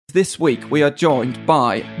This week we are joined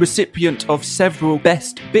by recipient of several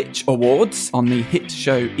Best Bitch Awards on the hit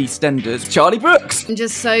show EastEnders, Charlie Brooks. I'm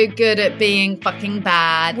just so good at being fucking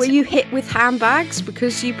bad. Were you hit with handbags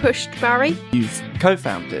because you pushed Barry? You've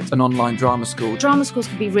co-founded an online drama school. Drama schools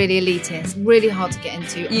can be really elitist, really hard to get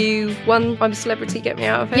into. You won I'm a Celebrity, Get Me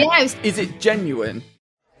Out of Here? Yeah, Is it genuine?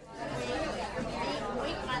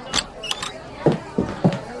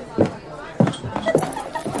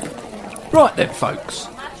 Right then, folks.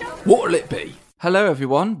 What'll it be? Hello,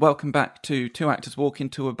 everyone. Welcome back to Two Actors Walk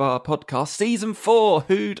Into a Bar podcast, Season 4.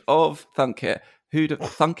 Who'd have thunk it? Who'd have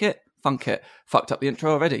thunk it? Thunk it. Fucked up the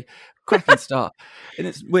intro already. Cracking start. And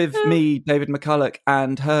it's with me, David McCulloch,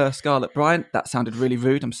 and her, Scarlett Bryant. That sounded really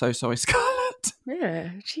rude. I'm so sorry, Scarlett.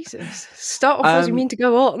 Yeah, Jesus. Start off as you mean to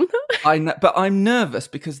go on. I know, but I'm nervous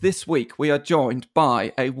because this week we are joined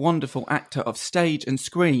by a wonderful actor of stage and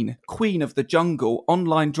screen, Queen of the Jungle,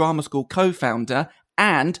 online drama school co-founder,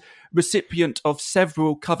 and recipient of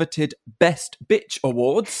several coveted Best Bitch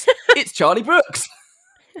Awards. It's Charlie Brooks.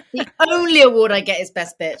 the only award I get is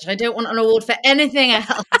Best Bitch. I don't want an award for anything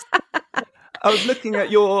else. I was looking at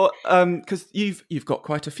your because you've got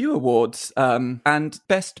quite a few awards, and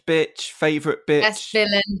Best Bitch, Favourite Bitch, Best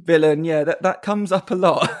Villain. Villain. Yeah, that comes up a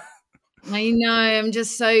lot. I know, I'm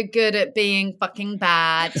just so good at being fucking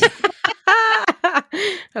bad.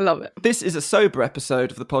 I love it. This is a sober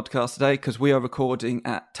episode of the podcast today because we are recording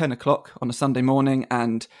at 10 o'clock on a Sunday morning,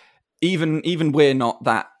 and even we're not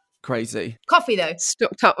that crazy. Coffee, though.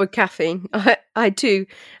 Stocked up with caffeine. I too.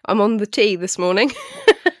 I'm on the tea this morning.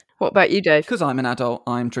 What about you, Dave? Because I'm an adult,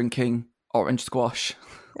 I'm drinking orange squash.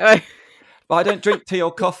 Oh. But I don't drink tea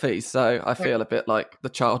or coffee, so I feel a bit like the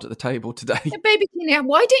child at the table today. Yeah, baby,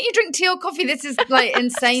 why don't you drink tea or coffee? This is like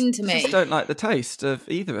insane to I me. just don't like the taste of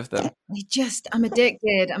either of them. I'm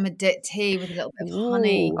addicted. I'm addicted tea with a little bit of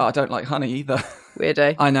honey. Oh, I don't like honey either.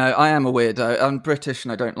 Weirdo. I know, I am a weirdo. I'm British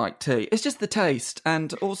and I don't like tea. It's just the taste.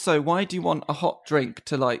 And also, why do you want a hot drink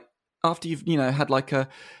to after you've, had like a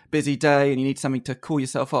busy day and you need something to cool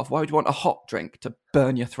yourself off, why would you want a hot drink to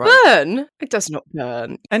burn your throat? Burn? It does not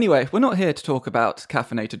burn. Anyway, we're not here to talk about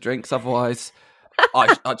caffeinated drinks, otherwise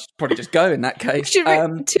I'd probably just go in that case. Two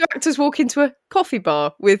actors walk into a coffee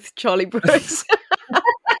bar with Charlie Brooks.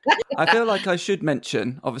 I feel like I should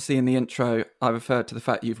mention, obviously in the intro, I referred to the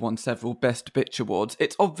fact you've won several Best Bitch Awards.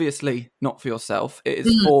 It's obviously not for yourself. It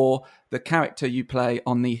is for the character you play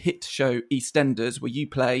on the hit show EastEnders, where you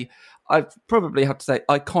play, I probably have to say,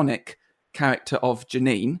 iconic character of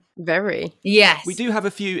Janine. Very. Yes. We do have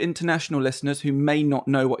a few international listeners who may not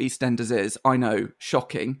know what EastEnders is. I know,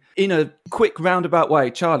 shocking. In a quick roundabout way,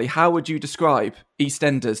 Charlie, how would you describe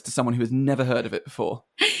EastEnders to someone who has never heard of it before?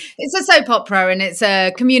 It's a soap opera, and it's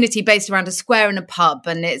a community based around a square and a pub,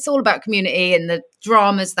 and it's all about community and the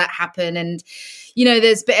dramas that happen. And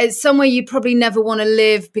it's somewhere you probably never want to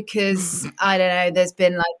live because I don't know, there's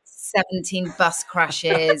been like 17 bus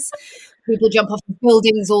crashes. People jump off of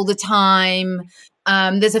buildings all the time.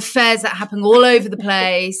 There's affairs that happen all over the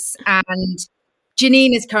place, and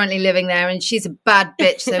Janine is currently living there, and she's a bad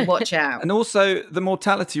bitch, so watch out. And also, the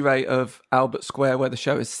mortality rate of Albert Square, where the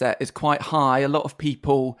show is set, is quite high. A lot of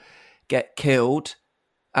people get killed,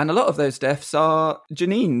 and a lot of those deaths are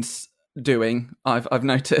Janine's doing, I've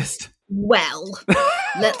noticed. Well,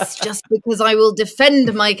 because I will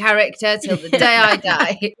defend my character till the day I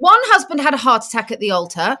die. One husband had a heart attack at the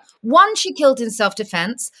altar. One she killed in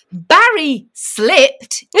self-defense. Barry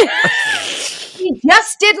slipped. He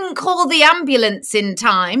just didn't call the ambulance in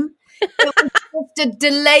time. It was just a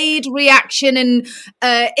delayed reaction and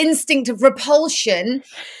instinct of repulsion.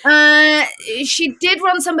 She did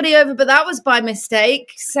run somebody over, but that was by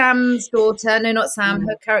mistake. Sam's daughter, no, not Sam,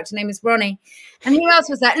 her character name is Ronnie. And who else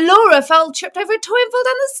was that? Laura tripped over a toy and fell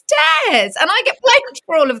down the stairs. And I get blamed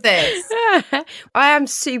for all of this. I am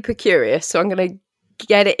super curious, so I'm going to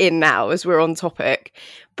get it in now as we're on topic.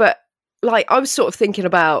 But I was sort of thinking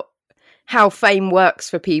about how fame works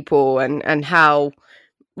for people and how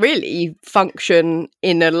really you function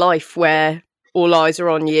in a life where all eyes are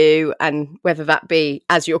on you, and whether that be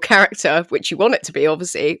as your character, which you want it to be,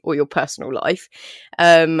 obviously, or your personal life.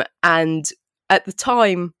 And at the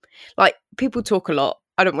time, people talk a lot.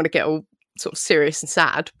 I don't want to get all sort of serious and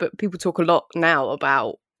sad, but people talk a lot now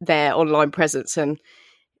about their online presence and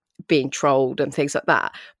being trolled and things like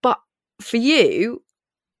that. But for you,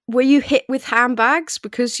 were you hit with handbags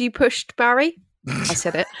because you pushed Barry? I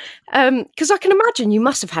said it. Because I can imagine you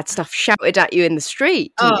must have had stuff shouted at you in the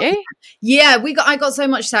street, didn't you? Yeah, I got so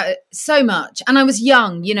much. And I was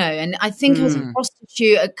young, and I think I was a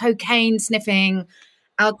prostitute, a cocaine sniffing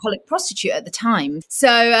alcoholic prostitute at the time. So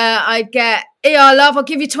I'd get, yeah, love, I'll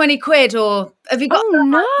give you 20 quid, or have you got... Oh,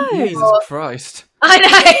 no. Jesus Christ. I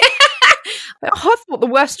know. I thought the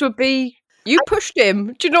worst would be you pushed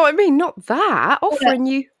him. Do you know what I mean? Not that. Offering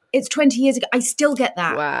you. It's 20 years ago. I still get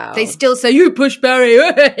that. Wow. They still say, you push Barry.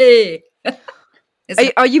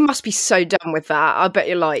 You must be so done with that. I bet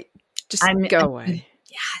you're like, just go away.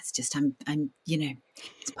 Yeah, it's just, I'm,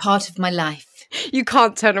 it's part of my life. You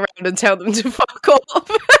can't turn around and tell them to fuck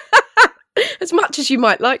off. As much as you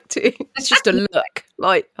might like to. It's just a look.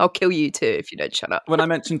 Like, I'll kill you too if you don't shut up. When I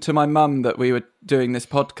mentioned to my mum that we were doing this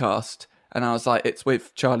podcast, and I was like, it's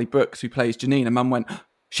with Charlie Brooks, who plays Janine, and mum went,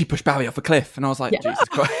 she pushed Barry off a cliff. And I was like, Jesus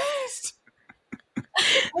Christ.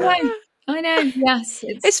 I know, yes.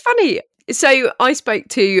 It's funny. So I spoke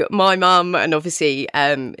to my mum and obviously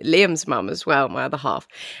Liam's mum as well, my other half.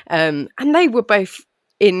 And they were both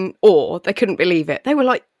in awe. They couldn't believe it. They were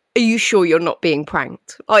like, are you sure you're not being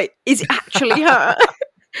pranked? Like, is it actually her?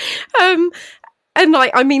 And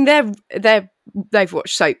like, I mean, they've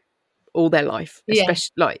watched soap all their life,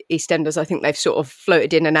 especially like EastEnders. I think they've sort of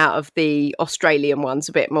floated in and out of the Australian ones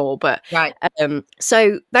a bit more, but right.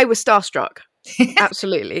 So they were starstruck.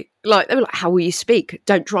 Absolutely. Like, they were like, how will you speak?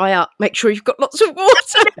 Don't dry up. Make sure you've got lots of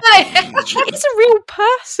water. She is a real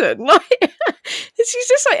person. Like, she's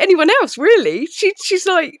just like anyone else, really. She's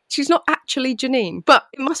like, she's not actually Janine. But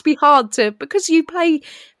it must be hard because you play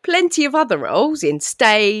plenty of other roles in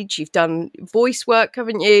stage. You've done voice work,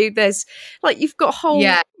 haven't you? There's like, you've got a whole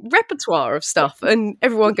repertoire of stuff, and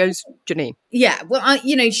everyone goes, Janine. Yeah. Well,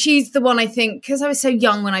 she's the one, I think, because I was so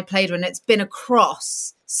young when I played her, and it's been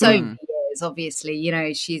across so many years. Obviously,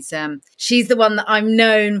 she's the one that I'm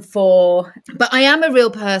known for. But I am a real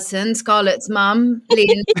person, Scarlett's mum,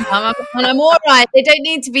 Liam's mum, and I'm all right. They don't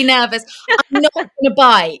need to be nervous. I'm not going to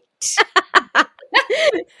bite.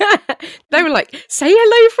 They were like, say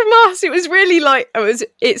hello from us. It was really like,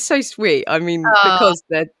 it's so sweet. I mean, because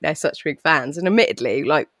they're such big fans. And admittedly,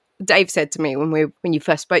 like Dave said to me when you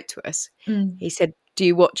first spoke to us, he said, do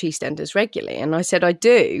you watch EastEnders regularly? And I said, I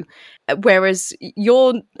do. Whereas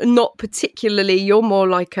you're not particularly, you're more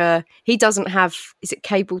like he doesn't have, is it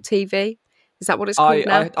cable TV? Is that what it's called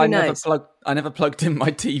now? I never plugged in my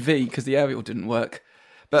TV because the aerial didn't work.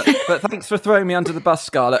 But thanks for throwing me under the bus,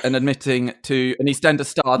 Scarlett, and admitting to an EastEnders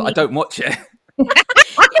star that I don't watch it.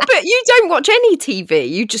 But you don't watch any TV.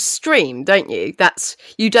 You just stream, don't you?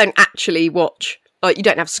 You don't actually watch. Like, you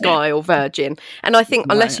don't have Sky or Virgin. And I think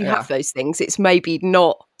unless you have those things, it's maybe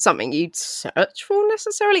not something you'd search for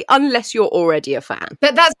necessarily, unless you're already a fan.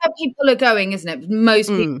 But that's how people are going, isn't it? Most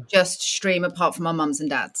people just stream, apart from our mums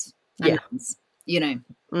and dads. And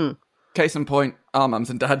mums, Case in point, our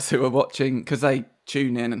mums and dads who are watching, because they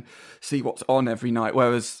tune in and see what's on every night.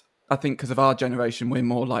 Whereas I think because of our generation, we're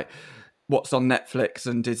more like what's on Netflix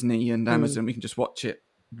and Disney and Amazon. We can just watch it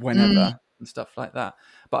whenever and stuff like that.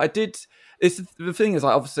 But the thing is,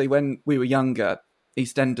 like, obviously when we were younger,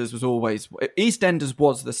 EastEnders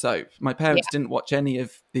was the soap. My parents didn't watch any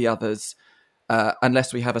of the others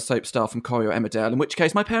unless we have a soap star from Corrie or Emmerdale, in which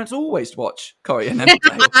case my parents always watch Corrie and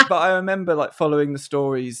Emmerdale. But I remember like following the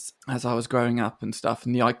stories as I was growing up and stuff,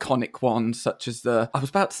 and the iconic ones such as I was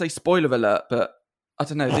about to say spoiler alert, but I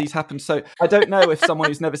don't know, these happen. So I don't know if someone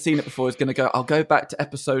who's never seen it before is going to go, I'll go back to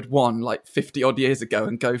episode 1 like 50 odd years ago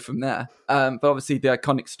and go from there. But obviously the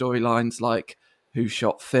iconic storylines like Who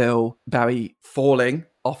Shot Phil, Barry falling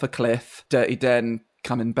off a cliff, Dirty Den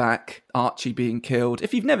coming back, Archie being killed.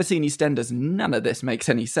 If you've never seen EastEnders, none of this makes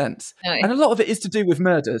any sense. No. And a lot of it is to do with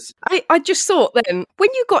murders. I just thought then, when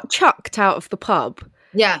you got chucked out of the pub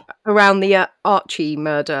around the Archie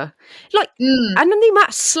murder, like, and then the amount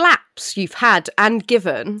of slaps you've had and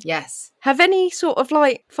given, have any sort of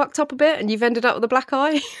like fucked up a bit and you've ended up with a black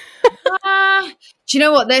eye? Do you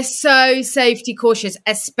know what? They're so safety cautious,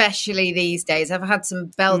 especially these days. I've had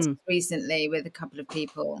some belts recently with a couple of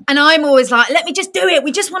people, and I'm always like, let me just do it.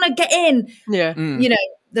 We just want to get in. Yeah. You know,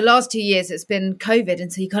 the last 2 years it's been COVID,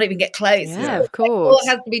 and so you can't even get close. Yeah, of course. All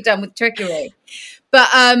has to be done with trickery. But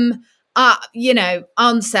you know,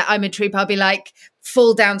 on set, I'm a trooper. I'll be like,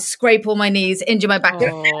 fall down, scrape all my knees, injure my back.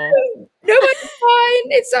 No, it's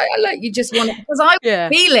fine. It's like you just want to, because I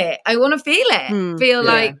feel it. I want to feel it.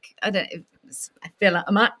 Like I feel like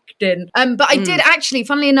I'm acting. But I did actually,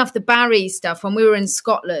 funnily enough, the Barry stuff when we were in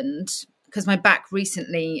Scotland, because my back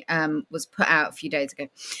recently was put out a few days ago.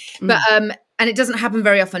 But and it doesn't happen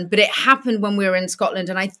very often, but it happened when we were in Scotland.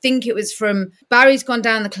 And I think it was from Barry's gone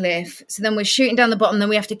down the cliff. So then we're shooting down the bottom. Then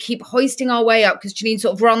we have to keep hoisting our way up because Janine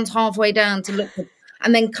sort of runs halfway down to look.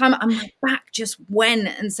 And then and my back just went.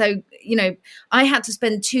 And so I had to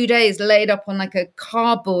spend 2 days laid up on like a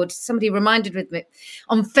cardboard. Somebody reminded with me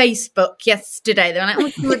on Facebook yesterday. They're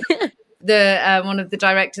like, one of the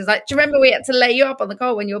directors, like, do you remember we had to lay you up on the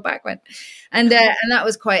car when your back went? And that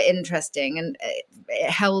was quite interesting. And it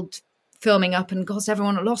held filming up and cost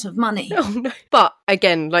everyone a lot of money. Oh, no. But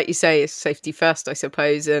again, like you say, it's safety first, I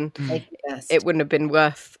suppose. And it wouldn't have been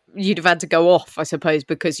worth, you'd have had to go off, I suppose,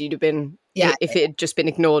 because you'd have been, if it had just been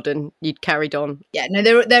ignored and you'd carried on. Yeah, no,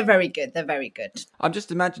 they're very good. They're very good. I'm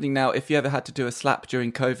just imagining now, if you ever had to do a slap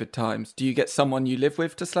during COVID times, do you get someone you live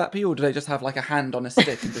with to slap you, or do they just have like a hand on a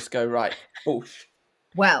stick and just go, right, whoosh?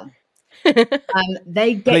 Well,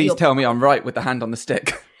 they get Please tell me I'm right with the hand on the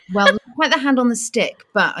stick. Well, not quite the hand on the stick,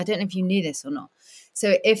 but I don't know if you knew this or not.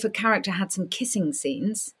 So if a character had some kissing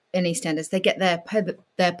scenes in EastEnders, they get their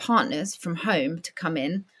partners from home to come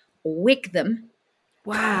in, wig them.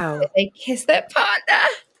 Wow. They kiss their partner.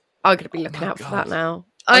 I'm going to be looking out for that now.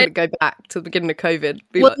 I'm going to go back to the beginning of COVID.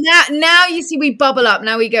 Now you see we bubble up.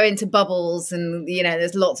 Now we go into bubbles and,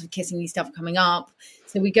 there's lots of kissing stuff coming up.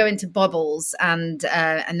 So we go into bubbles and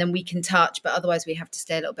then we can touch, but otherwise we have to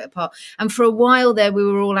stay a little bit apart. And for a while there, we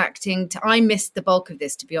were all acting. I missed the bulk of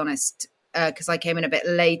this, to be honest, because I came in a bit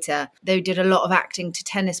later. They did a lot of acting to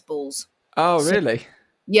tennis balls. Oh, really?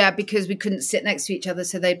 Yeah, because we couldn't sit next to each other.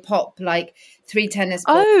 So they'd pop like 3 tennis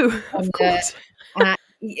balls. Oh, of course. And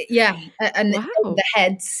the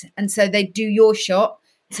heads. And so they'd do your shot.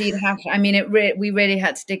 So you'd have, we really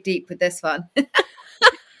had to dig deep with this one. and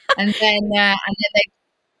then they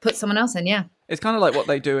put someone else in, yeah. It's kind of like what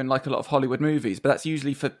they do in like a lot of Hollywood movies, but that's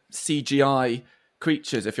usually for CGI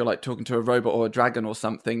creatures. If you're like talking to a robot or a dragon or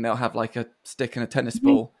something, they'll have like a stick and a tennis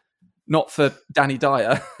ball. Not for Danny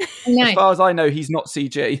Dyer. No. As far as I know, he's not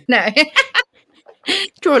CG. No.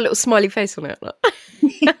 Draw a little smiley face on it.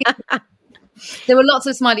 There were lots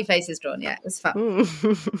of smiley faces drawn, yeah. It was fun.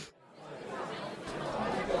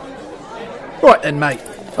 Right then, mate.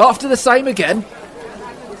 After the same again.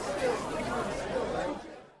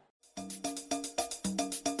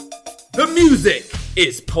 The music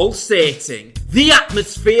is pulsating. The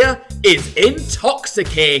atmosphere is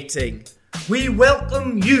intoxicating. We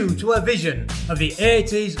welcome you to a vision of the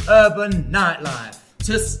 80s urban nightlife.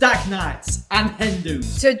 To stag nights and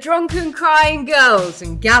Hindus. To drunken crying girls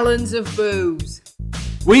and gallons of booze.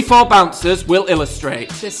 We 4 bouncers will illustrate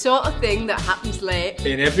The sort of thing that happens late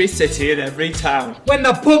in every city and every town. When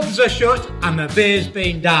the pubs are shut and the beer's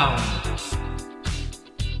been down.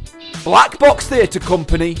 Black Box Theatre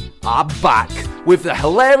Company are back with the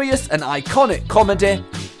hilarious and iconic comedy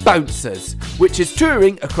Bouncers, which is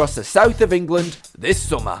touring across the south of England this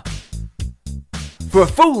summer. For a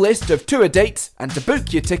full list of tour dates and to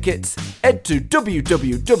book your tickets, head to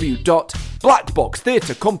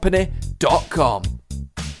www.blackboxtheatrecompany.com.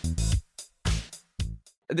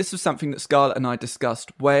 This was something that Scarlett and I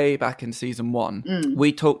discussed way back in season 1.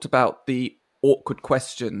 We talked about the awkward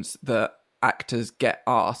questions that actors get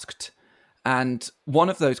asked, and one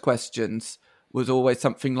of those questions was always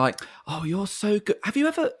something like, "Oh, you're so good. Have you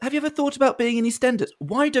ever thought about being in EastEnders?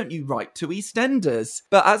 Why don't you write to EastEnders?"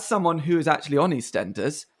 But as someone who is actually on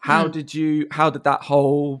EastEnders, how did that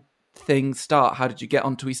whole thing start? How did you get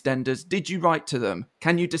onto EastEnders? Did you write to them?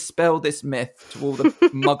 Can you dispel this myth to all the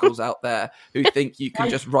muggles out there who think you can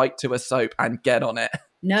just write to a soap and get on it?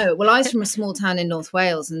 No, well, I was from a small town in North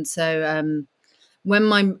Wales, and so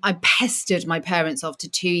when I pestered my parents after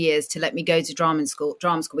 2 years to let me go to drama school.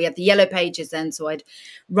 We had the yellow pages then, so I'd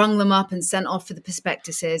rung them up and sent off for the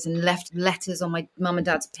prospectuses and left letters on my mum and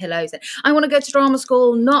dad's pillows. I want to go to drama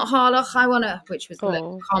school, not Harloch. I want to, which was the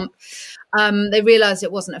local comp. They realised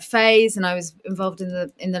it wasn't a phase, and I was involved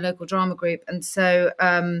in the local drama group, and so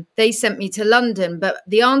they sent me to London. But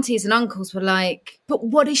the aunties and uncles were like, "But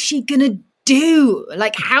what is she gonna do?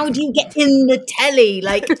 Like, how do you get in the telly?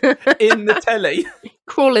 Like, in the telly,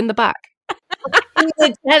 crawl in the back." In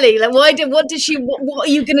the telly, like, what are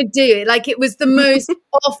you gonna do? Like, it was the most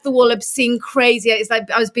off the wall, obscene, crazy. It's like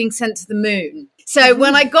I was being sent to the moon. So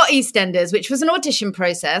when I got EastEnders, which was an audition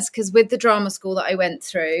process, because with the drama school that I went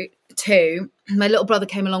through too, my little brother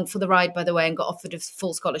came along for the ride, by the way, and got offered a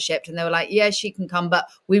full scholarship, and they were like, "Yeah, she can come, but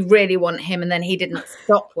we really want him." And then he didn't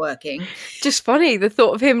stop working. Just funny, the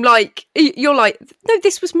thought of him, like, you're like, "No,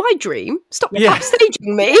 this was my dream. Stop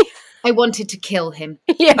upstaging me." I wanted to kill him.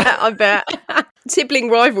 Yeah, I bet. Sibling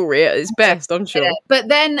rivalry at its best, I'm sure. But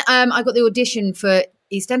then I got the audition for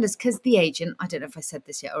EastEnders because the agent, I don't know if I said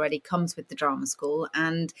this yet already, comes with the drama school.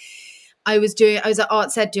 And I was at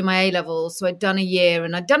Arts Ed doing my A-levels, so I'd done a year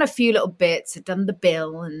and I'd done a few little bits. I'd done The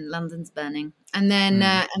Bill and London's Burning. And then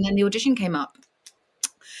the audition came up.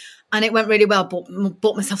 And it went really well.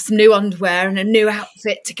 Bought myself some new underwear and a new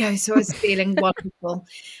outfit to go. So I was feeling wonderful.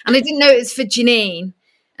 And I didn't know it was for Janine.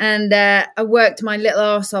 And I worked my little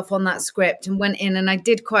arse off on that script and went in, and I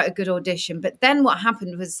did quite a good audition. But then what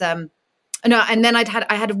happened was, and then I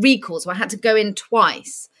had a recall, so I had to go in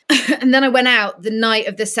twice. And then I went out the night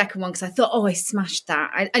of the second one because I thought, oh, I smashed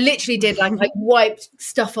that. I literally did I wiped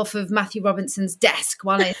stuff off of Matthew Robinson's desk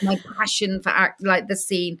while I had my passion for the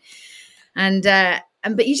scene.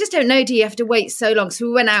 But you just don't know, do you? You have to wait so long. So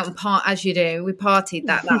we went out and as you do, we partied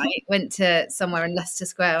that night, went to somewhere in Leicester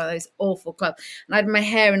Square, one of those awful clubs. And I had my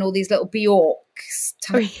hair in all these little Bjorks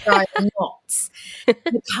tied knots.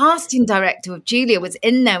 The casting director of Julia was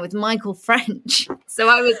in there with Michael French. So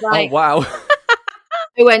I was like, oh, wow.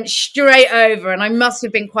 I went straight over, and I must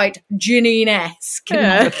have been quite Janine-esque.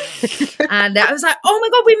 Yeah. And I was like, oh my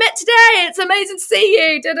God, we met today. It's amazing to see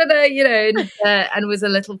you. And was a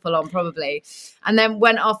little full on probably. And then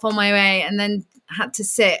went off on my way and then had to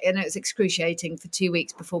sit, and it was excruciating for 2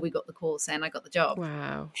 weeks before we got the call saying I got the job.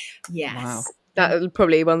 Wow. Yes. Wow. That was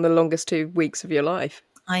probably one of the longest 2 weeks of your life.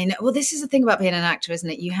 I know. Well, this is the thing about being an actor, isn't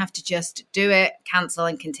it? You have to just do it, cancel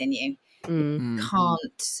and continue. Mm.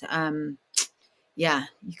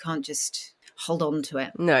 You can't just hold on to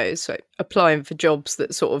it. No, it's like applying for jobs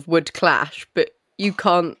that sort of would clash, but you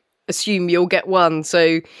can't assume you'll get one.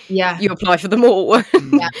 So you apply for them all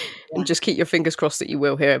and just keep your fingers crossed that you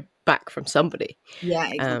will hear back from somebody. Yeah.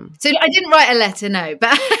 Exactly. So I didn't write a letter, no,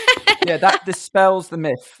 but yeah, that dispels the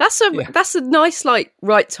myth. That's a nice, like,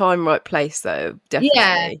 right time, right place, though. Definitely.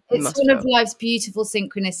 Yeah, it's one of life's beautiful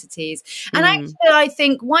synchronicities. And actually, I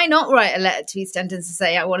think, why not write a letter to EastEnders and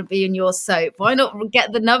say, I want to be in your soap? Why not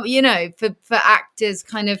get the number, for actors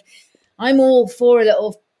kind of, I'm all for a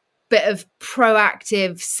little bit of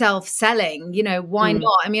proactive self-selling, why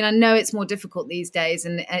not? I mean, I know it's more difficult these days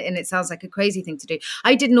and it sounds like a crazy thing to do.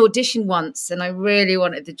 I did an audition once and I really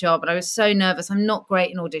wanted the job, and I was so nervous. I'm not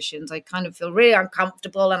great in auditions. I kind of feel really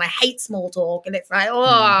uncomfortable and I hate small talk, and it's like,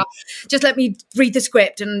 just let me read the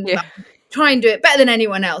script and try and do it better than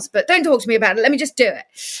anyone else, but don't talk to me about it. Let me just do it.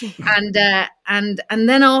 And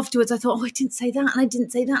then afterwards I thought, I didn't say that, and I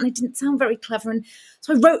didn't say that, and I didn't sound very clever. And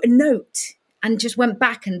so I wrote a note and just went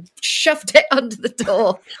back and shoved it under the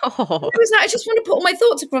door. I was like, I just want to put all my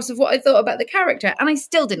thoughts across of what I thought about the character. And I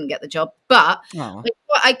still didn't get the job. But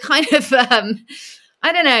I kind of,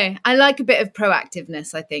 I don't know, I like a bit of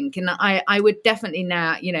proactiveness, I think. And I would definitely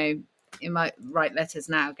now, in my write letters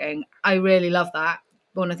now going, I really love that.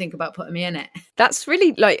 I want to think about putting me in it. That's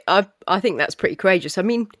really, I think that's pretty courageous. I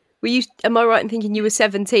mean, am I right in thinking you were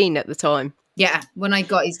 17 at the time? Yeah, when I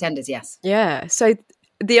got EastEnders, yes. Yeah, so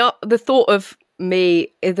the thought of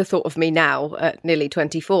me now at nearly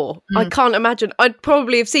 24, I can't imagine. I'd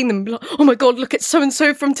probably have seen them like, oh my God, look at so and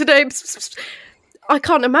so from today. I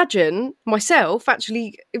can't imagine myself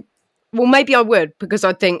actually. Well, maybe I would, because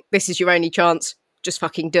I'd think this is your only chance. Just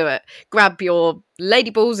fucking do it. Grab your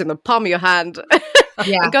lady balls in the palm of your hand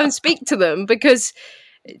and go and speak to them, because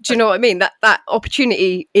do you know what I mean? That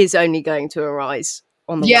opportunity is only going to arise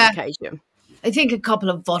on the one occasion. I think a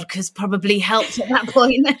couple of vodkas probably helped at that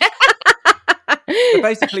point. So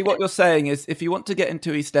basically what you're saying is, if you want to get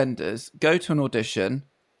into EastEnders, go to an audition,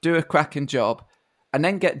 do a cracking job, and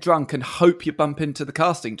then get drunk and hope you bump into the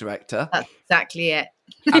casting director. That's exactly it.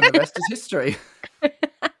 And the rest is history.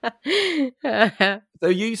 So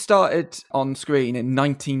you started on screen in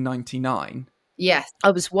 1999. Yes.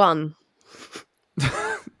 I was one.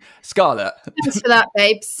 Scarlett. Thanks for that,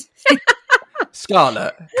 babes.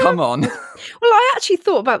 Scarlett, come on. Well, I actually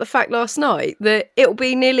thought about the fact last night that it'll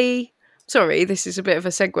be nearly, sorry, this is a bit of a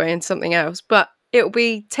segue into something else, but it'll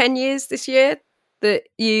be 10 years this year that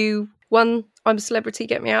you won I'm a Celebrity,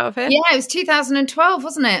 Get Me Out of Here. Yeah, it was 2012,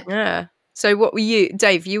 wasn't it? Yeah. So what were you,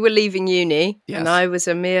 Dave, you were leaving uni, and I was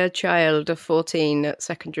a mere child of 14 at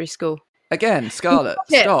secondary school. Again, Scarlett,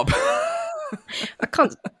 stop. I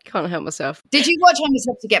can't help myself. Did you watch I'm a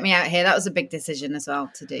Celebrity, Get Me Out Here? That was a big decision as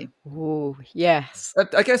well to do. Oh, yes.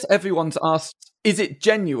 I guess everyone's asked, is it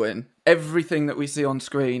genuine? Everything that we see on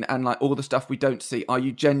screen and like all the stuff we don't see, are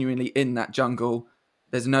you genuinely in that jungle?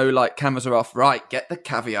 There's no like cameras are off, right, get the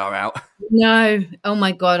caviar out. No. Oh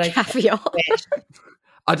my God. Caviar.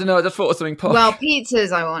 I don't know, I just thought of something posh. Well,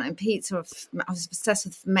 pizzas I wanted. Pizza. I was obsessed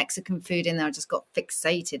with Mexican food in there. I just got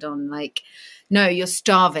fixated on like, no, you're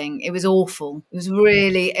starving. It was awful. It was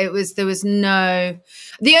really, there was no,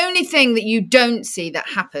 the only thing that you don't see that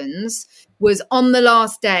happens was on the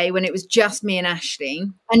last day when it was just me and Ashley.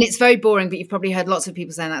 And it's very boring, but you've probably heard lots of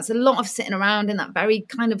people saying that. It's a lot of sitting around in that very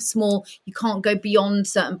kind of small, you can't go beyond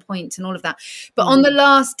certain points and all of that. But on the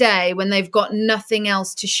last day when they've got nothing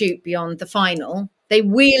else to shoot beyond the final, they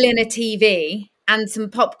wheel in a TV and some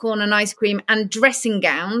popcorn and ice cream and dressing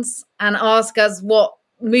gowns and ask us what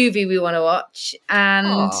movie we want to watch.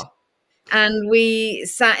 And we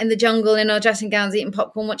sat in the jungle in our dressing gowns, eating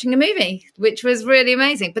popcorn, watching a movie, which was really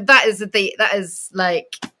amazing. But that is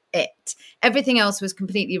like it. Everything else was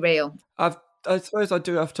completely real. I suppose I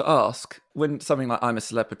do have to ask, when something like I'm a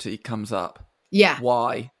Celebrity comes up. Yeah.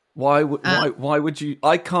 Why? Why would you?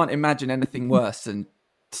 I can't imagine anything worse than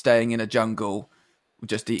staying in a jungle,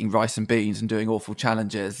 just eating rice and beans and doing awful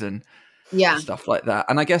challenges and stuff like that.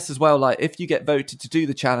 And I guess as well, like if you get voted to do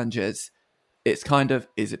the challenges, it's kind of,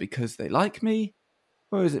 is it because they like me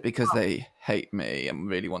or is it because they hate me and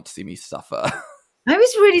really want to see me suffer? I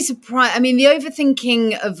was really surprised. I mean, the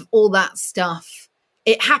overthinking of all that stuff,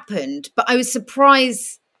 it happened, but I was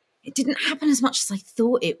surprised it didn't happen as much as I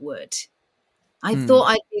thought it would. I thought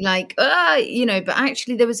I'd be like, but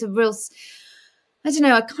actually there was a real, I don't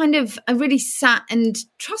know, I really sat and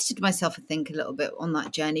trusted myself, I think, a little bit on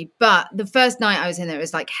that journey. But the first night I was in there, it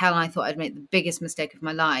was like hell. And I thought I'd made the biggest mistake of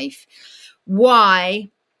my life. Why?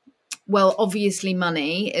 Well, obviously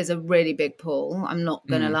money is a really big pull. I'm not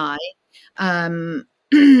going to lie. And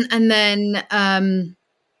then I'm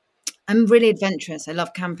really adventurous. I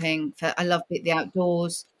love camping. I love the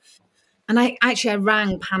outdoors. And I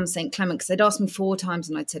rang Pam St. Clement because they'd asked me 4 times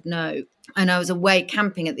and I'd said no. And I was away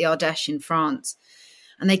camping at the Ardèche in France.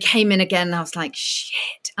 And they came in again and I was like,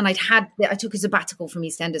 shit. And I took a sabbatical from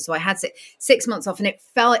EastEnders. So I had 6 months off and it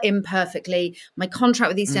fell in perfectly. My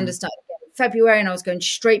contract with EastEnders started in February and I was going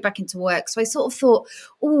straight back into work. So I sort of thought,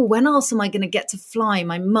 when else am I going to get to fly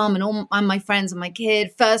my mum and all my friends and my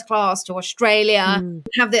kid first class to Australia?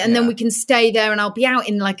 Then we can stay there and I'll be out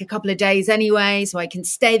in like a couple of days anyway. So I can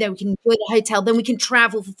stay there. We can enjoy the hotel. Then we can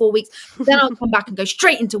travel for 4 weeks. Then I'll come back and go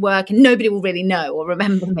straight into work and nobody will really know or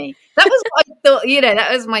remember me. That was what I thought,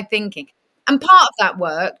 that was my thinking. And part of that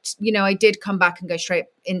worked. I did come back and go straight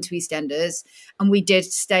into EastEnders and we did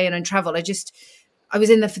stay in and travel. I was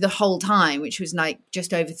in there for the whole time, which was like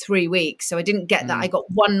just over 3 weeks. So I didn't get that. I got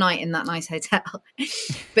one night in that nice hotel.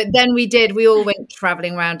 But then we all went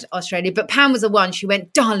traveling around Australia. But Pam was the one. She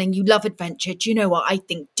went, darling, you love adventure. Do you know what? I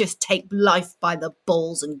think just take life by the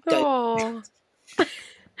balls and go.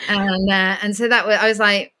 And so I was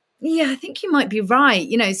like, yeah, I think you might be right.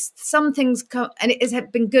 Some things come, and it has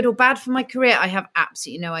been good or bad for my career. I have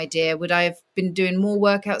absolutely no idea. Would I have been doing more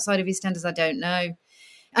work outside of EastEnders? I don't know.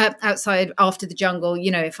 Outside after the jungle,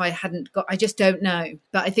 if I hadn't got, I just don't know.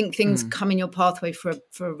 But I think things come in your pathway for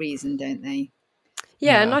a reason, don't they?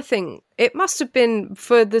 Yeah, and I think it must have been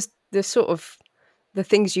for the sort of the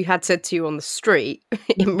things you had said to you on the street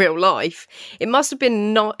in real life. It must have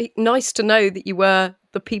been nice to know that you were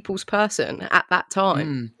the people's person at that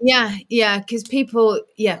time. Yeah, because people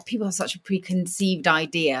have such a preconceived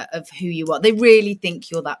idea of who you are. They really think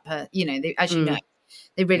you're that person. As you know,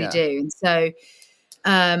 they really do. And so.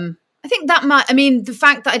 I think the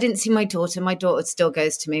fact that I didn't see my daughter still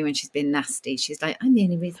goes to me when she's been nasty. She's like, I'm the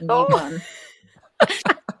only reason you won.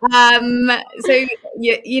 So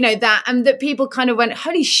that, and that people kind of went,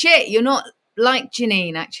 holy shit, you're not like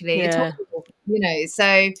Janine actually.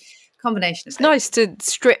 So combination of it's nice to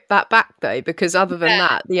strip that back though, because other than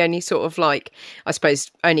that, the only sort of like, I suppose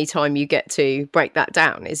only time you get to break that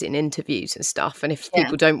down is in interviews and stuff. And if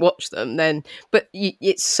people don't watch them, then, but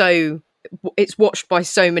it's watched by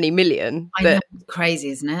so many million. I know, it's crazy,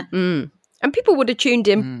 isn't it? And people would have tuned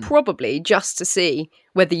in probably just to see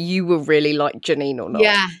whether you were really like Janine or not.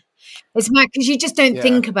 Yeah. It's mad because you just don't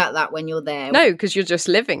think about that when you're there. No, because you're just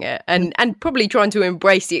living it and probably trying to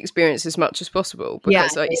embrace the experience as much as possible.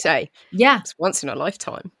 Because like you say, it's once in a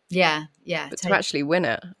lifetime. Yeah. But to actually win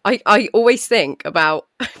it. I always think about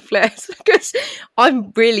flares because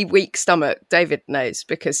I'm really weak stomach. David knows,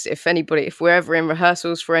 because if we're ever in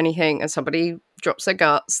rehearsals for anything and somebody drops their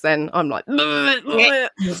guts, then I'm like, and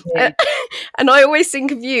I always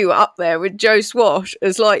think of you up there with Joe Swash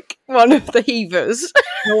as like one of the heavers.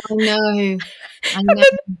 Oh, I know. And then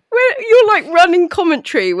you're like running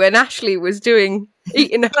commentary when Ashley was eating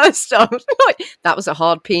her stuff. Like, that was a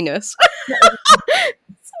hard penis.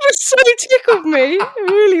 It so tickled me.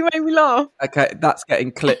 It really made me laugh. Okay, that's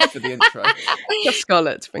getting clipped for the intro. Just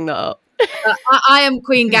Scarlett to bring that up. I am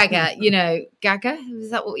Queen Gaga. Gaga? Is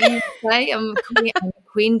that what you say? I'm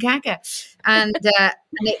Queen Gaga. And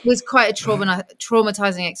it was quite a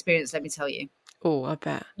traumatizing experience, let me tell you. Oh, I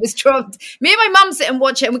bet. It was me and my mum sit and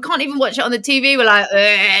watch it, and we can't even watch it on the TV. We're like,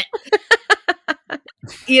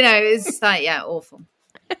 it's like, awful.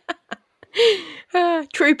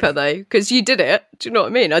 Trooper though, because you did it. Do you know what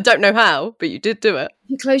I mean? I don't know how, but you did do it.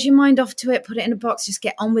 You close your mind off to it, put it in a box, just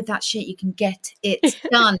get on with that shit. You can get it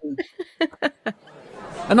done.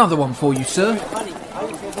 Another one for you, sir.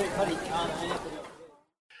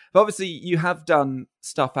 But obviously, you have done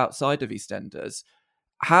stuff outside of EastEnders.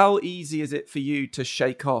 How easy is it for you to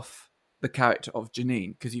shake off the character of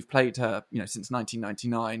Janine? Because you've played her, since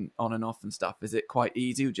 1999 on and off and stuff. Is it quite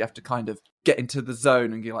easy? Or do you have to kind of get into the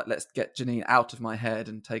zone and go like, let's get Janine out of my head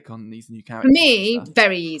and take on these new characters? For me,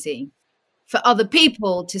 very easy. For other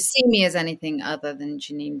people to see me as anything other than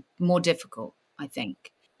Janine, more difficult, I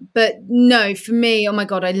think. But no, for me, oh my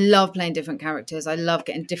God, I love playing different characters. I love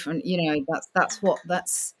getting different, that's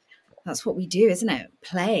what we do, isn't it?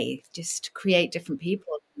 Play, just create different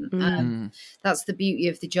people. That's the beauty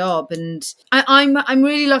of the job. And I'm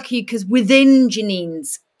really lucky because within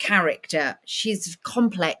Janine's character, she's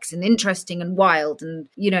complex and interesting and wild and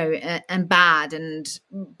and bad,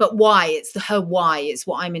 but why? It's her why. It's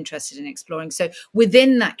what I'm interested in exploring. So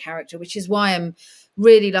within that character, which is why I'm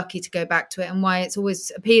really lucky to go back to it and why it's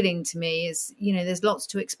always appealing to me, is there's lots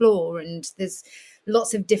to explore and there's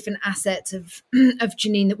lots of different assets of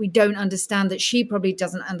Janine that we don't understand, that she probably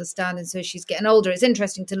doesn't understand, and so she's getting older. It's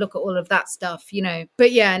interesting to look at all of that stuff,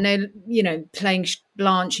 But yeah, no, playing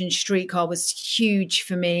Blanche in Streetcar was huge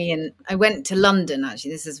for me, and I went to London.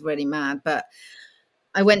 Actually, this is really mad, but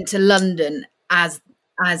I went to London as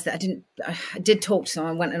I did talk to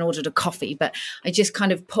someone, went and ordered a coffee, but I just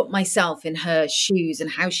kind of put myself in her shoes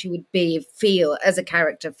and how she would feel as a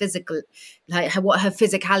character, physical, like what her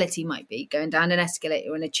physicality might be going down an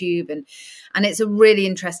escalator or in a tube. And it's a really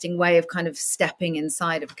interesting way of kind of stepping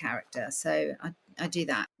inside of a character. So I do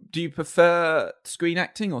that. Do you prefer screen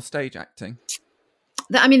acting or stage acting?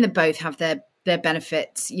 I mean, they both have their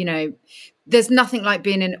benefits. There's nothing like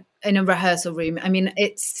being in a rehearsal room. I mean,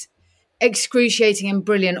 it's excruciating and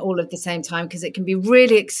brilliant all at the same time because it can be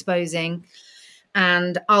really exposing.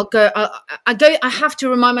 And I have to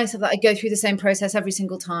remind myself that I go through the same process every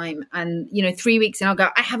single time. And 3 weeks and I'll go,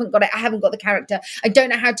 I haven't got the character, I don't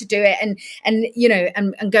know how to do it,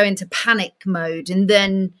 and go into panic mode. And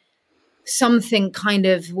then something kind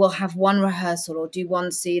of will have one rehearsal or do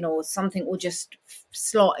one scene, or something will just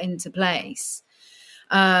slot into place.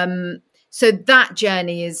 So that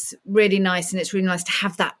journey is really nice, and it's really nice to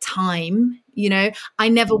have that time. I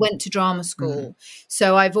never went to drama school,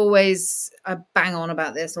 so I've always bang on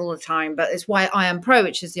about this all the time, but it's why I Am Pro,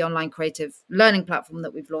 which is the online creative learning platform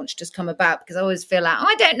that we've launched, has come about, because I always feel like,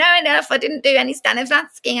 I don't know enough, I didn't do any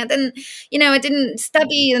Stanislavski, I didn't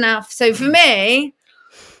study enough. So for me,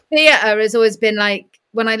 theatre has always been like,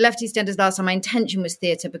 when I left EastEnders last time, my intention was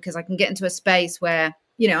theatre, because I can get into a space where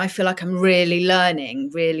I feel like I'm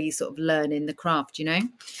really sort of learning the craft,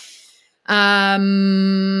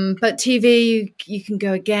 But TV, you can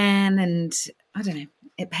go again, and I don't know,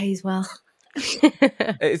 it pays well.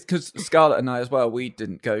 It's because Scarlett and I as well, we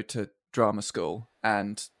didn't go to drama school,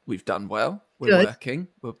 and we've done well. We're working.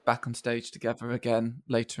 We're back on stage together again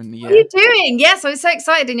later in the year. What are you doing? Yes, I was so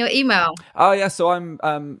excited in your email. Oh, yeah. So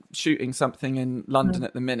I'm shooting something in London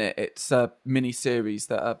at the minute. It's a mini-series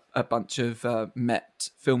that a bunch of Met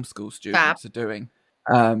Film School students are doing.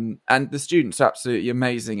 And the students are absolutely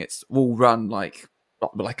amazing. It's all run like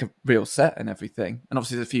a real set and everything. And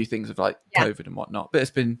obviously there's a few things of like COVID and whatnot, but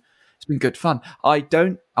it's been good fun. I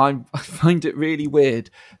find it really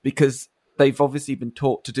weird because they've obviously been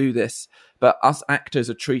taught to do this, but us actors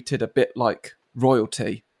are treated a bit like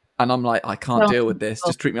royalty. And I'm like, I can't deal with this.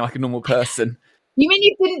 Just treat me like a normal person. You mean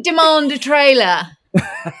you didn't demand a trailer?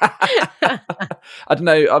 I don't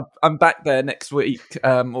know. I'm back there next week,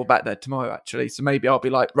 or back there tomorrow, actually. So maybe I'll be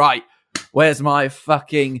like, right, where's my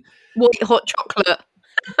fucking hot chocolate?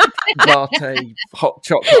 Latte, hot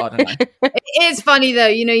chocolate, I don't know. It is funny though,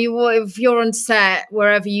 if you're on set,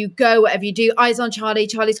 wherever you go, whatever you do, eyes on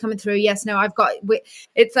Charlie's coming through, yes, no, I've got,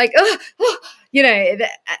 it's like, and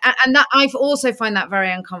that I also find that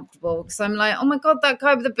very uncomfortable, because I'm like, oh my God, that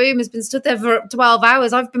guy with the boom has been stood there for 12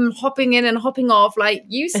 hours. I've been hopping in and hopping off, like,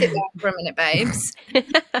 you sit there for a minute, babes.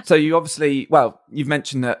 So you obviously, you've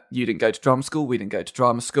mentioned that you didn't go to drama school, we didn't go to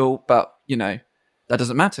drama school, but, that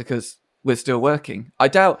doesn't matter because we're still working.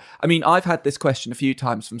 I've had this question a few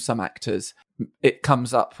times from some actors. It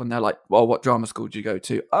comes up when they're like, well, what drama school did you go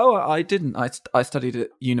to? Oh, I didn't. I studied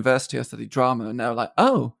at university. I studied drama. And they're like,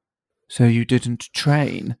 oh, so you didn't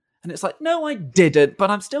train? And it's like, no, I didn't,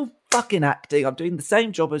 but I'm still fucking acting. I'm doing the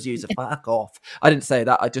same job as you, so fuck off. I didn't say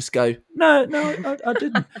that. I just go, no, I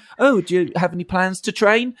didn't. Oh, do you have any plans to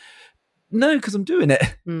train? No, because I'm doing it.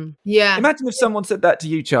 Yeah. Imagine if someone said that to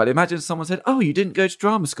you, Charlie. Imagine if someone said, oh, you didn't go to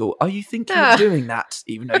drama school. Are you thinking of doing that?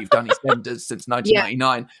 Even though you've done EastEnders since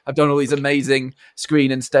 1999. I've done all these amazing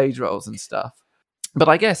screen and stage roles and stuff. But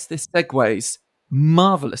I guess this segues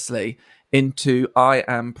marvellously into I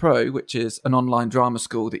Am Pro, which is an online drama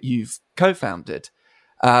school that you've co-founded.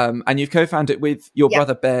 And you've co-founded with your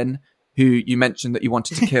brother Ben, who you mentioned that you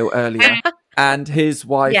wanted to kill earlier, and his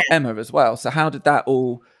wife Emma as well. So how did that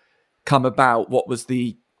all come about? What was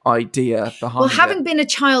the idea behind it? Well, having been a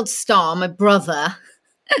child star, my brother,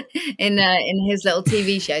 in his little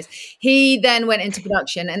TV shows, he then went into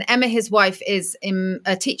production, and Emma, his wife, is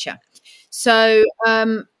a teacher. So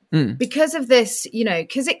because of this,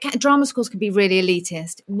 because drama schools can be really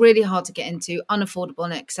elitist, really hard to get into, unaffordable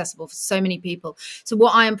and accessible for so many people. So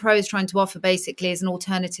what I Am Pro is trying to offer basically is an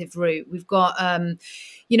alternative route. We've got,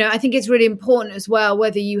 I think it's really important as well,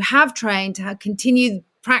 whether you have trained to continue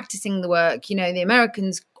practicing the work. The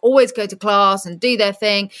Americans always go to class and do their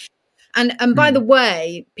thing. And by the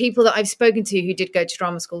way, people that I've spoken to who did go to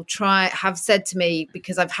drama school have said to me,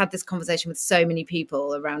 because I've had this conversation with so many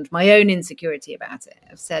people around my own insecurity about it,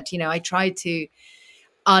 I've said, I tried to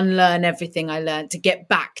unlearn everything I learned to get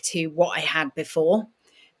back to what I had before,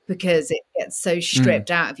 because it gets so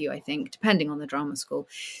stripped out of you, I think, depending on the drama school.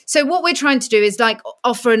 So what we're trying to do is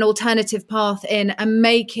offer an alternative path in and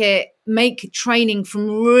make training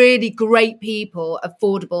from really great people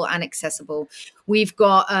affordable and accessible. We've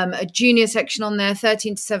got a junior section on there,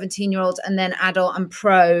 13 to 17-year-olds, and then adult and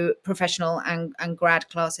professional and grad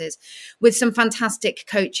classes with some fantastic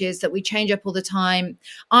coaches that we change up all the time.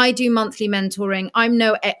 I do monthly mentoring. I'm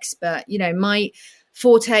no expert. My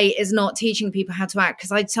forte is not teaching people how to act,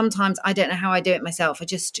 because I don't know how I do it myself. I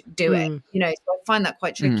just do it, so I find that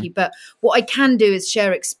quite tricky. But what I can do is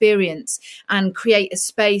share experience and create a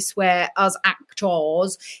space where us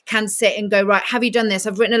actors can sit and go, right, have you done this?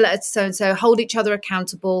 I've written a letter to so-and-so, hold each other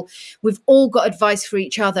accountable. We've all got advice for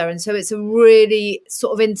each other. And so it's a really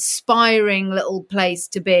sort of inspiring little place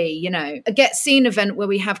to be, a Get Seen event where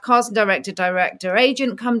we have casting director,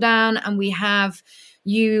 agent come down, and we have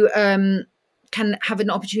you can have an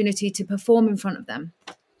opportunity to perform in front of them.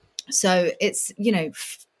 So it's,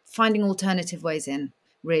 finding alternative ways in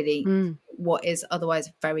really what is otherwise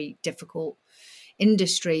a very difficult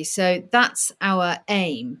industry. So that's our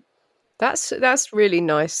aim. That's really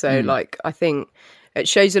nice though. I think it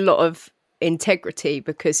shows a lot of integrity,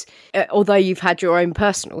 because although you've had your own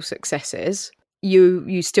personal successes,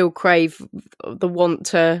 you still crave the want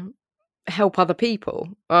to help other people.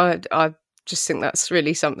 I just think that's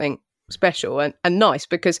really something special and nice,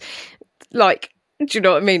 because do you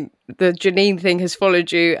know what I mean? The Janine thing has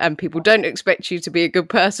followed you, and people don't expect you to be a good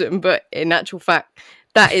person, but in actual fact,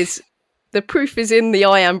 that is the proof is in the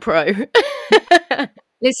I Am Pro.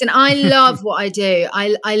 Listen, I love what I do.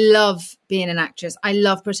 I love being an actress. I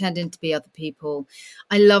love pretending to be other people.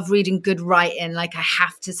 I love reading good writing. I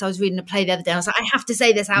have to. So I was reading a play the other day. I was like, I have to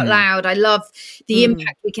say this out loud. I love the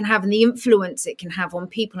impact we can have and the influence it can have on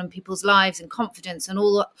people and people's lives and confidence and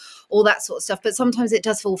all that sort of stuff. But sometimes it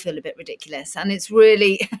does all feel a bit ridiculous, and it's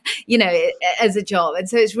really, as a job. And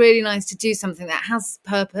so it's really nice to do something that has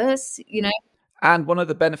purpose, And one of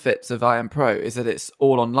the benefits of I Am Pro is that it's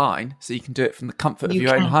all online, so you can do it from the comfort of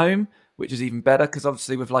your own home, which is even better, because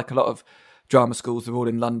obviously with a lot of drama schools, they're all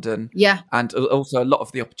in London. Yeah. And also a lot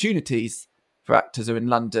of the opportunities for actors are in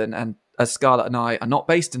London. And as Scarlett and I are not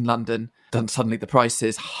based in London, then suddenly the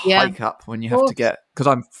prices hike up when you have to get, because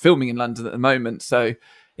I'm filming in London at the moment, so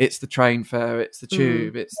it's the train fare, it's the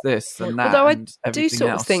tube, it's this and that. Although and I do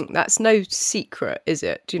sort of think that's no secret, is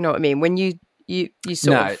it? Do you know what I mean? When you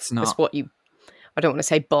sort of, it's not. That's what you, I don't want to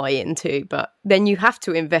say buy into, but then you have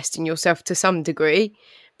to invest in yourself to some degree,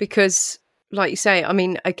 because like you say, I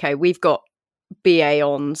mean, okay, we've got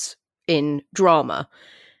BA-ons in drama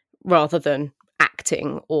rather than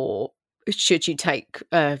acting, or should you take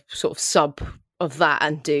a sort of sub of that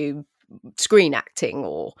and do screen acting,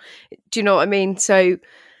 or do you know what I mean? So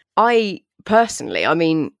I personally,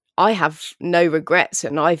 I have no regrets,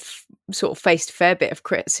 and I've sort of faced a fair bit of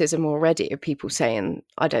criticism already of people saying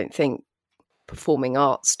I don't think performing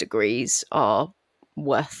arts degrees are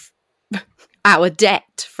worth our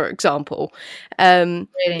debt, for example. Really?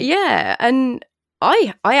 Yeah, and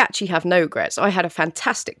I actually have no regrets. I had a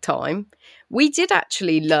fantastic time. We did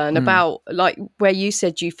actually learn about, where you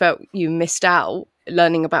said you felt you missed out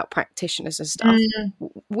learning about practitioners and stuff.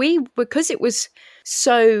 Because it was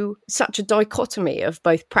such a dichotomy of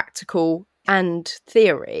both practical and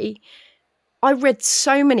theory, I read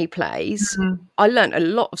so many plays. I learned a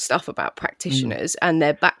lot of stuff about practitioners and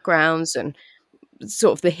their backgrounds and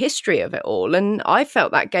sort of the history of it all. And I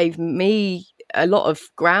felt that gave me a lot of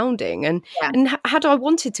grounding. And had I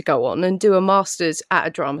wanted to go on and do a master's at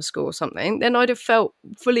a drama school or something, then I'd have felt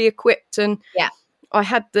fully equipped and I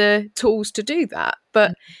had the tools to do that.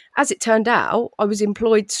 But as it turned out, I was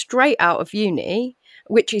employed straight out of uni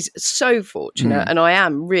which is so fortunate. And I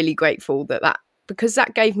am really grateful because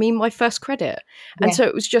that gave me my first credit. And so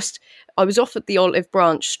it was just, I was offered the olive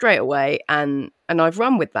branch straight away, and I've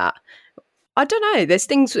run with that. I don't know, there's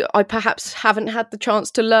things I perhaps haven't had the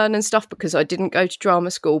chance to learn and stuff because I didn't go to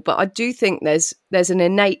drama school, but I do think there's an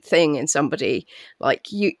innate thing in somebody, like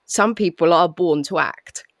some people are born to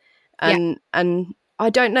act, and I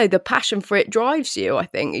don't know, the passion for it drives you. I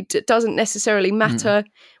think it doesn't necessarily matter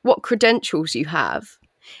what credentials you have.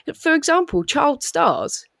 For example, child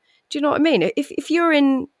stars, do you know what I mean? If you're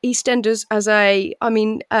in EastEnders as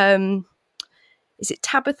is it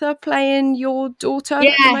Tabitha playing your daughter at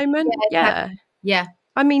the moment? Yeah.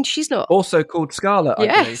 I mean, she's not... Also called Scarlett,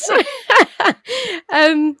 I believe.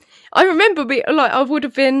 I remember I would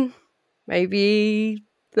have been maybe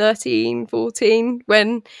 13, 14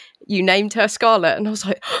 when you named her Scarlett, and I was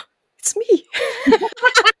like, oh, it's me.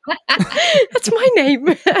 That's my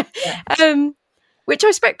name. Which I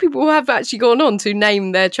expect people have actually gone on to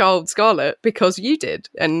name their child Scarlett because you did.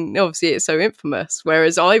 And obviously it's so infamous.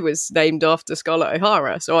 Whereas I was named after Scarlett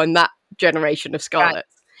O'Hara. So I'm that generation of Scarlett.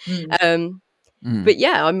 Right. But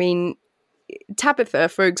yeah, I mean, Tabitha,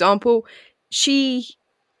 for example, she's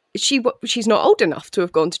not old enough to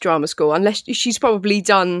have gone to drama school, unless she's probably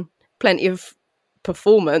done plenty of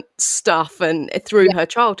performance stuff and through her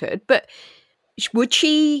childhood. But would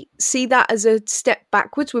she see that as a step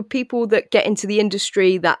backwards? Would people that get into the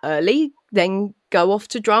industry that early then go off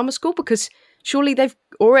to drama school? Because surely they've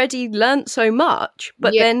already learnt so much,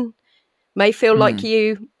 but then may feel like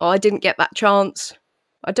I didn't get that chance.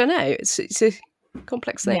 I don't know. It's a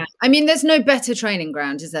complex thing. Yeah. I mean, there's no better training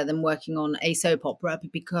ground, is there, than working on a soap opera,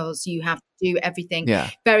 because you have to do everything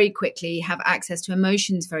very quickly, have access to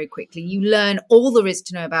emotions very quickly. You learn all there is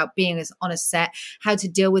to know about being on a set, how to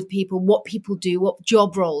deal with people, what people do, what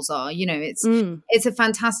job roles are. You know, it's a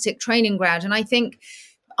fantastic training ground. And I think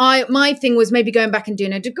my thing was maybe going back and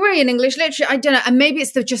doing a degree in English literature. I don't know. And maybe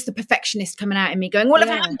it's just the perfectionist coming out in me going, well, if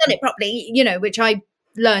I haven't done it properly, you know, which I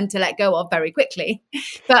learned to let go of very quickly.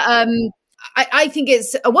 But I think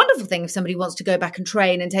it's a wonderful thing if somebody wants to go back and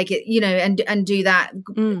train and take it, you know, and do that.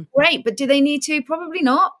 Great. But do they need to? Probably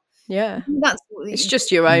not. Yeah. It's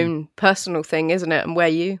just your own personal thing, isn't it? And where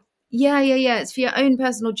you... Yeah. It's for your own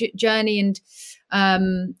personal journey. And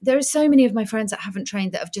there are so many of my friends that haven't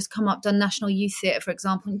trained that have just come up, done National Youth Theatre, for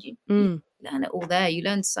example, and you learn it all there. You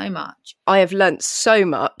learn so much. I have learnt so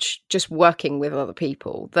much just working with other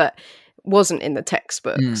people that wasn't in the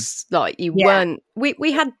textbooks. Like you weren't...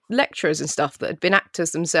 We had lecturers and stuff that had been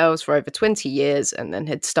actors themselves for over 20 years and then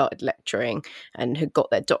had started lecturing and had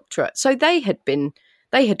got their doctorate. So they had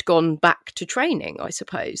gone back to training, I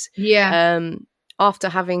suppose. After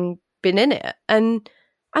having been in it. And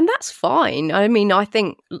that's fine. I mean, I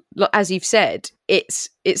think, as you've said, it's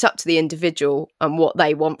up to the individual and what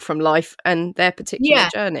they want from life and their particular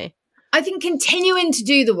journey. I think continuing to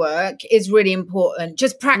do the work is really important.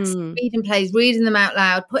 Just practicing reading plays, reading them out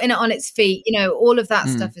loud, putting it on its feet, you know, all of that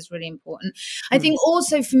stuff is really important. I think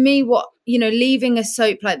also for me, leaving a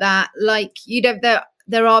soap like that, like, you know,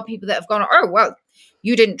 there are people that have gone, oh, well,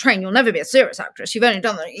 you didn't train, you'll never be a serious actress. You've only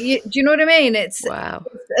done that. Do you know what I mean? It's a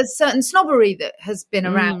certain snobbery that has been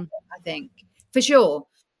around, I think, for sure.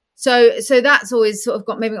 So that's always sort of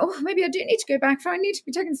got maybe I do need to go back. I need to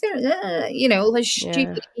be taken seriously. You know, all those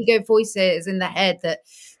stupid ego voices in the head that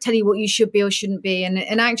tell you what you should be or shouldn't be.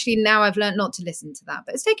 And actually now I've learned not to listen to that.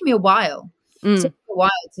 But it's taken me a while. It's taken me a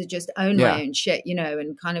while to just own my own shit, you know,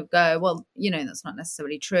 and kind of go, well, you know, that's not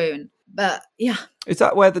necessarily true. But is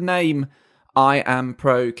that where the name I Am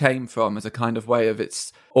Pro came from, as a kind of way of,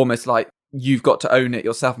 it's almost like you've got to own it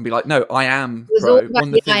yourself and be like, no, I am pro. It was all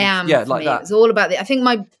about I am. Yeah, like that. It was all about I think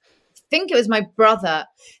it was my brother.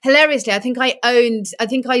 Hilariously, I think I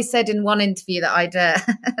said in one interview that I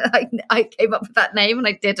came up with that name and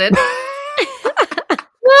I didn't. I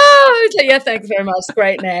was like, yeah, thanks very much.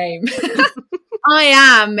 Great name. I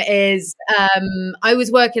am is, I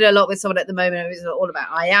was working a lot with someone at the moment. It was all about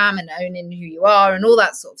I am and owning who you are and all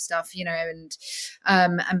that sort of stuff, you know,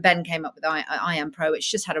 and Ben came up with I Am Pro,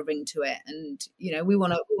 which just had a ring to it. And, you know, we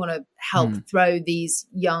want to help throw these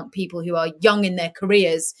young people who are young in their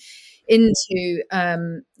careers into,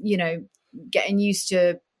 you know, getting used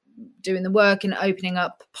to doing the work and opening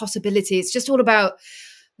up possibility. It's just all about,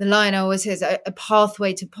 the line always says, a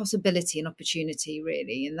pathway to possibility and opportunity,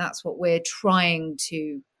 really. And that's what we're trying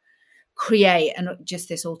to create, and just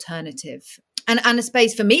this alternative and a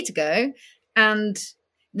space for me to go. And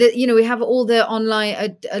you know, we have all the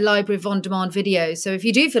online, a library of on-demand videos. So if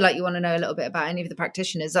you do feel like you want to know a little bit about any of the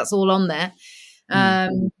practitioners, that's all on there.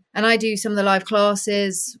 And I do some of the live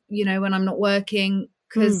classes, you know, when I'm not working,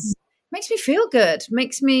 because makes me feel good.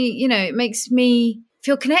 Makes me, it makes me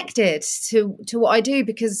feel connected to what I do,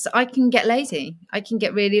 because I can get lazy. I can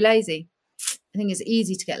get really lazy. I think it's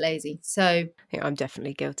easy to get lazy. So Yeah, I'm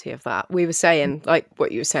definitely guilty of that. We were saying, like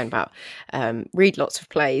what you were saying about read lots of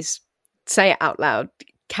plays, say it out loud,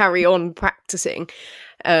 carry on practicing.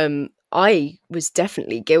 I was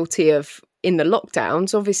definitely guilty of, in the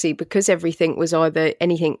lockdowns, obviously, because everything was either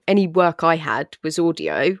any work I had was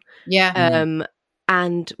audio. yeah.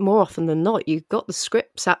 And more often than not, you've got the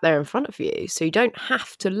script sat there in front of you, so you don't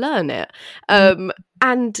have to learn it.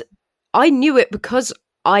 And I knew it because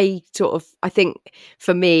I think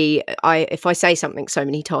for me, if I say something so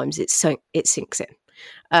many times, it sinks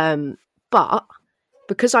in. But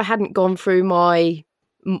because I hadn't gone through my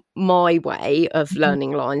way of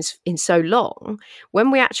learning lines in so long,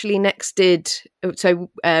 when we actually next did,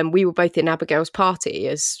 we were both in Abigail's party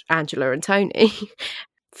as Angela and Tony.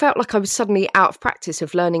 Felt like I was suddenly out of practice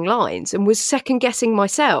of learning lines and was second guessing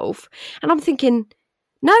myself. And I'm thinking,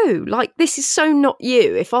 no, like, this is so not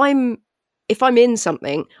you. If I'm in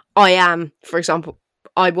something, I am, for example,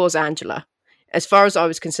 I was Angela. As far as I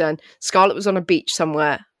was concerned, Scarlett was on a beach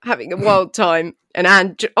somewhere having a wild time, and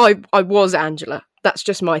I was Angela. That's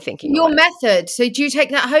just my thinking. Your method. So do you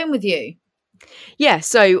take that home with you? Yeah.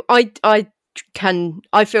 So I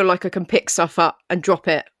feel like I can pick stuff up and drop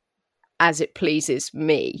it as it pleases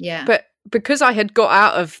me. Yeah. But because I had got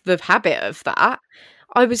out of the habit of that,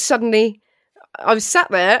 I was sat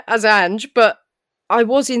there as Ange, but I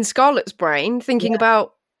was in Scarlett's brain thinking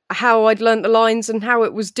about how I'd learnt the lines and how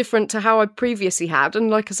it was different to how I previously had.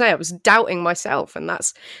 And like I say, I was doubting myself, and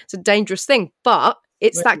it's a dangerous thing. But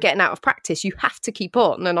it's that getting out of practice. You have to keep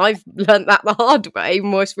on. And I've learnt that the hard way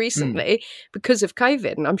most recently because of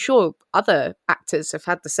COVID. And I'm sure other actors have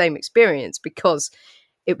had the same experience, because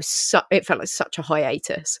it felt like such a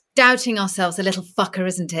hiatus. Doubting ourselves, a little fucker,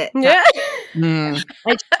 isn't it? Yeah. I just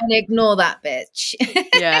want to ignore that bitch.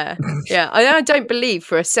 Yeah. I don't believe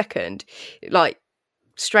for a second, like,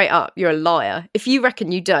 straight up, you're a liar. If you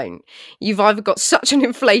reckon you don't, you've either got such an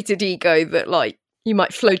inflated ego that, like, you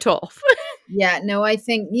might float off. Yeah, no, I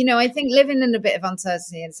think living in a bit of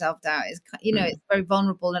uncertainty and self-doubt is, it's a very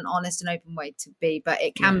vulnerable and honest and open way to be, but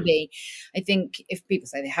it can be. I think if people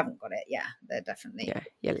say they haven't got it, they're definitely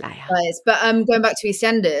you're a liar. liars. But going back to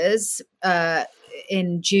EastEnders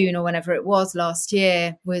in June or whenever it was last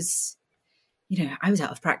year, was, I was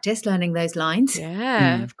out of practice learning those lines.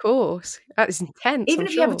 Yeah, of course. That is intense. Even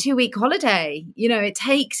if you have a 2-week holiday, it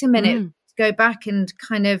takes a minute to go back and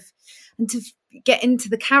kind of, and to get into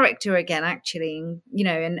the character again, actually,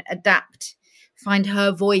 and adapt, find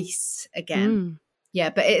her voice again. Yeah,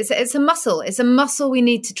 but it's a muscle. It's a muscle we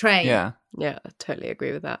need to train. Yeah, I totally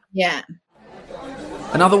agree with that. Yeah.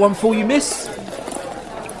 Another one for you, miss?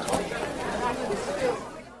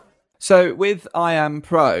 So with I Am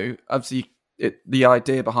Pro, obviously the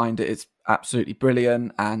idea behind it is absolutely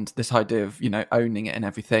brilliant, and this idea of owning it and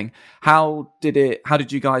everything. How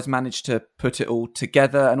did you guys manage to put it all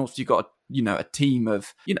together? And also you got a team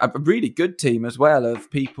of a really good team as well of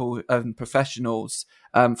people and professionals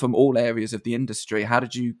from all areas of the industry. How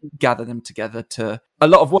did you gather them together? To a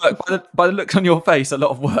lot of work, by the looks on your face, a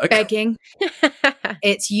lot of work. Begging.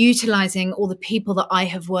 It's utilizing all the people that I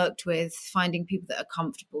have worked with, finding people that are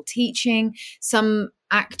comfortable teaching. Some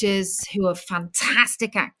actors who are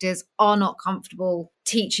fantastic actors are not comfortable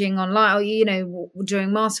teaching online, or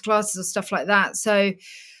doing masterclasses or stuff like that. So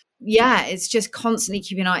yeah, it's just constantly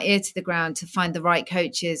keeping our ear to the ground to find the right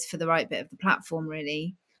coaches for the right bit of the platform,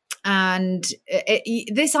 really. And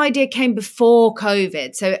this idea came before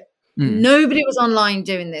COVID, so nobody was online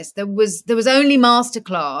doing this. There was only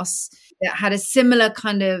Masterclass that had a similar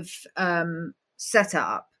kind of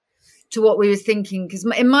setup to what we were thinking, because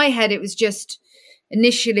in my head it was just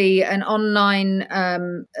initially an online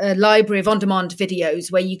library of on-demand videos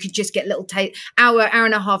where you could just get little hour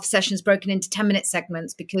and a half sessions broken into 10-minute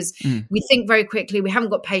segments, because we think very quickly, we haven't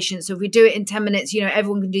got patience. So if we do it in 10 minutes,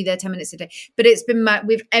 everyone can do their 10 minutes a day. But it's been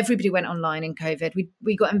everybody went online in COVID.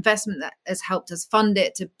 We got investment that has helped us fund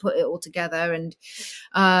it to put it all together, and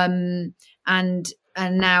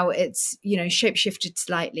now it's, shape-shifted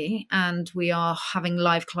slightly, and we are having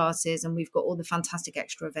live classes, and we've got all the fantastic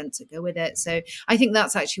extra events that go with it. So I think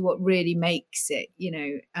that's actually what really makes it,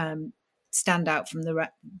 stand out from a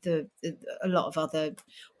lot of other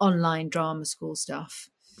online drama school stuff.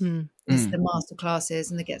 It's the master classes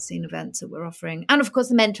and the Get Seen events that we're offering. And of course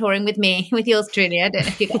the mentoring with me, with yours truly. I don't know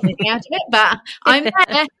if you got anything out of it, but I'm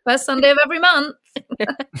there first Sunday of every month.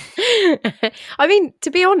 I mean, to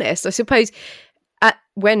be honest, I suppose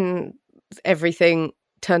when everything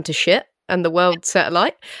turned to shit and the world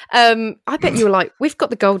satellite. I bet you were like, we've got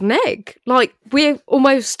the golden egg. Like, we're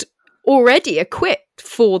almost already equipped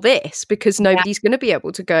for this because nobody's going to be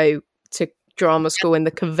able to go to drama school in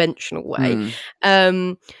the conventional way.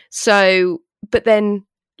 But then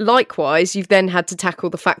likewise, you've then had to tackle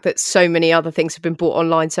the fact that so many other things have been brought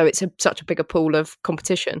online, so it's such a bigger pool of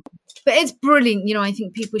competition. But it's brilliant. I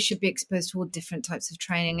think people should be exposed to all different types of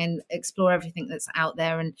training and explore everything that's out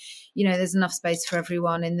there. And, there's enough space for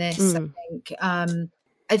everyone in this.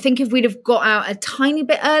 I think if we'd have got out a tiny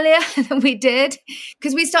bit earlier than we did,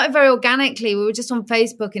 because we started very organically. We were just on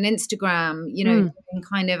Facebook and Instagram,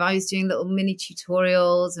 doing I was doing little mini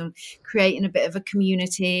tutorials and creating a bit of a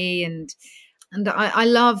community. And I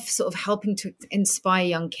love sort of helping to inspire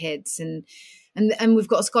young kids. And we've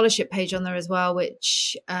got a scholarship page on there as well,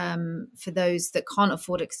 which for those that can't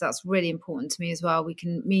afford it, because that's really important to me as well, we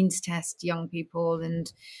can means test young people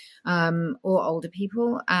and or older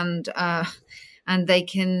people, and they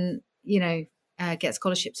can get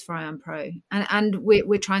scholarships for IAM Pro, and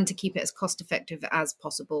we're trying to keep it as cost effective as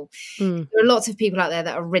possible. There are lots of people out there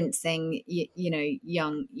that are rinsing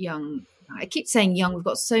young. I keep saying young. We've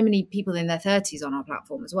got so many people in their 30s on our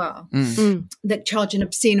platform as well that charge an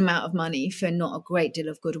obscene amount of money for not a great deal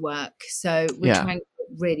of good work. So we're trying to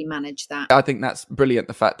really manage that. I think that's brilliant,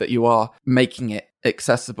 the fact that you are making it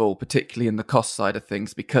accessible, particularly in the cost side of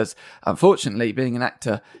things, because unfortunately being an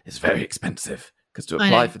actor is very expensive. Because to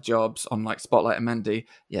apply for jobs on like Spotlight and Mendy,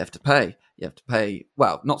 you have to pay.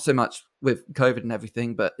 Well, not so much with COVID and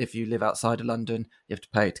everything, but if you live outside of London, you have to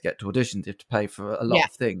pay to get to auditions. You have to pay for a lot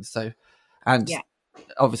of things. So,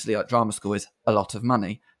 obviously, like drama school is a lot of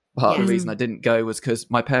money. Part of the reason I didn't go was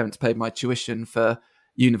because my parents paid my tuition for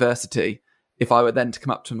university. If I were then to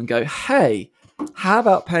come up to them and go, "Hey, how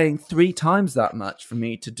about paying 3 times that much for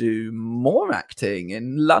me to do more acting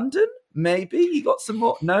in London? Maybe you got some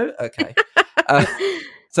more." No, okay.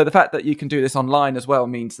 So the fact that you can do this online as well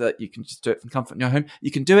means that you can just do it from comfort in your home. You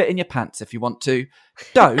can do it in your pants if you want to.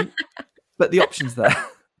 Don't, but the option's there.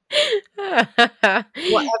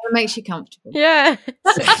 Whatever makes you comfortable. Yeah,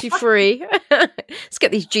 sets you free. Let's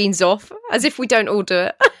get these jeans off, as if we don't all do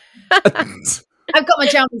it. I've got my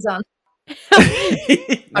jammies on.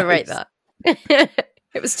 I rate that.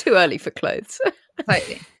 It was too early for clothes.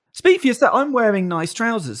 Totally. Speak for yourself. I'm wearing nice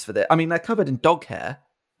trousers for this. I mean, they're covered in dog hair.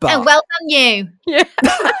 But... Oh, well done, you. Yeah.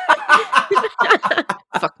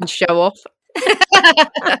 Fucking show off.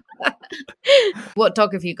 What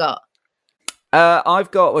dog have you got? I've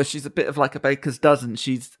got, she's a bit of like a baker's dozen.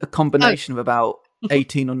 She's a combination of about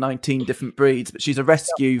 18 or 19 different breeds, but she's a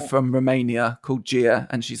rescue from Romania called Gia,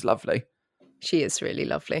 and she's lovely. She is really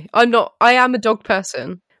lovely. I am a dog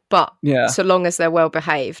person, but so long as they're well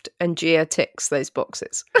behaved, and Gia ticks those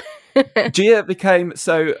boxes. Gia became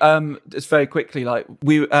just very quickly, like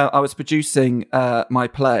I was producing my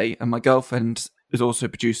play, and my girlfriend was also a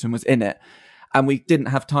producer and was in it, and we didn't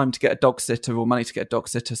have time to get a dog sitter or money to get a dog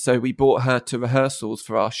sitter, so we brought her to rehearsals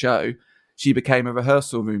for our show. She became a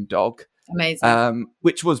rehearsal room dog. Amazing.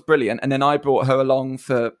 Which was brilliant. And then I brought her along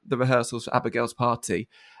for the rehearsals for Abigail's party.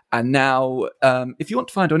 And now, if you want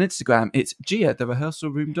to find her on Instagram, it's Gia, the rehearsal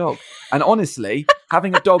room dog. And honestly,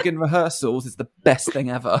 having a dog in rehearsals is the best thing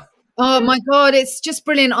ever. Oh my God, it's just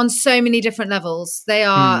brilliant on so many different levels.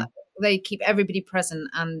 They keep everybody present,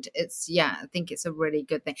 and I think it's a really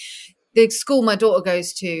good thing. The school my daughter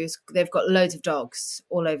goes to, they've got loads of dogs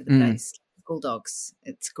all over the place. School dogs.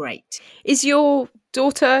 It's great. Is your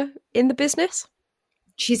daughter in the business?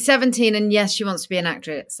 She's 17, and yes, she wants to be an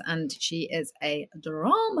actress, and she is a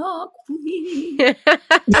drama queen.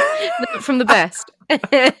 From the best.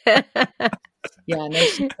 Yeah, no,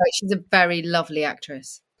 she's a very lovely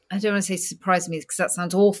actress. I don't want to say surprise me because that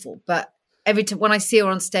sounds awful, but every time when I see her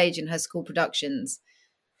on stage in her school productions,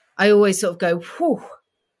 I always sort of go, whew,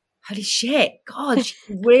 holy shit, God, she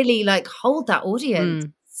can really like hold that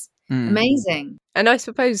audience. Amazing. And I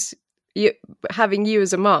suppose having you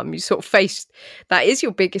as a mum, you sort of face that is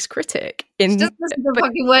your biggest critic. She doesn't listen to the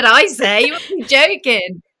fucking word I say. You must be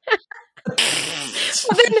joking.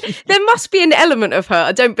 Well, then there must be an element of her.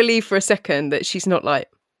 I don't believe for a second that she's not like,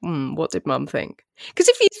 what did mum think? Because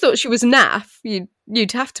if you thought she was naff,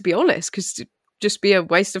 you'd have to be honest, because it'd just be a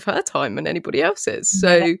waste of her time and anybody else's. So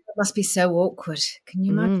it must be so awkward. Can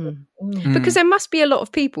you imagine? Because there must be a lot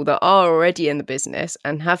of people that are already in the business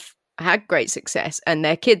and have had great success, and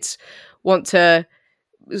their kids want to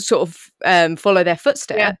sort of follow their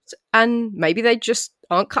footsteps, and maybe they just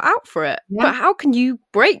aren't cut out for it. But how can you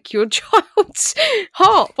break your child's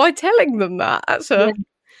heart by telling them that? That's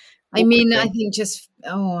I mean, I think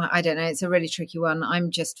I don't know. It's a really tricky one. I'm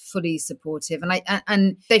just fully supportive,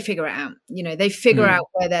 and they figure it out. You know, they figure out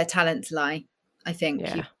where their talents lie. I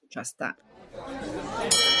think you trust that.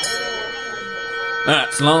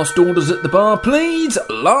 That's last orders at the bar, please.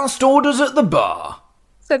 Last orders at the bar.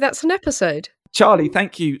 So that's an episode. Charlie,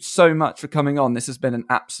 thank you so much for coming on. This has been an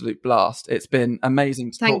absolute blast. It's been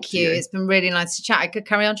amazing to talk to you. Thank you. It's been really nice to chat. I could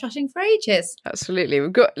carry on chatting for ages. Absolutely.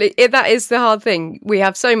 That is the hard thing. We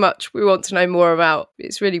have so much we want to know more about.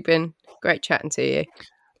 It's really been great chatting to you.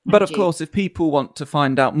 But of course, if people want to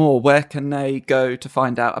find out more, where can they go to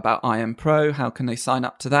find out about IamPro? How can they sign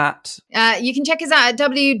up to that? You can check us out at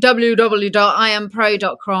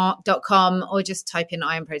www.iampro.com or just type in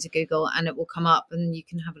IamPro to Google and it will come up and you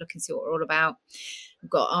can have a look and see what we're all about. We've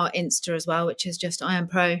got our Insta as well, which is just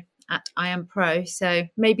IamPro, at IamPro. So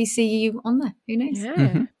maybe see you on there. Who knows? Yeah.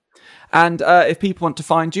 Mm-hmm. And if people want to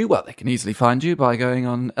find you, well, they can easily find you by going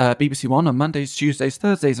on BBC One on Mondays, Tuesdays,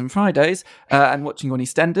 Thursdays and Fridays and watching on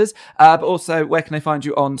EastEnders. But also, where can they find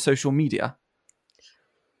you on social media?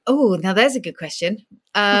 Oh, now there's a good question.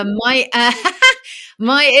 My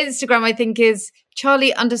Instagram, I think, is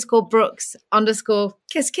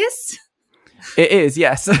Charlie_Brooks_kiss. It is,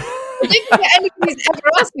 yes. I don't think anybody's ever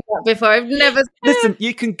asked me that before. I've never. Listen,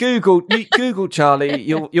 you can Google Charlie.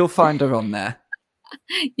 You'll find her on there.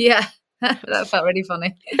 Yeah, that felt really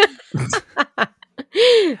funny.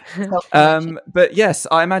 But yes,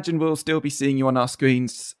 I imagine we'll still be seeing you on our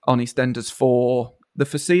screens on EastEnders for the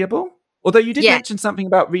foreseeable. Although you did mention something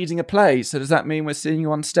about reading a play, so does that mean we're seeing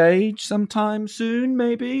you on stage sometime soon?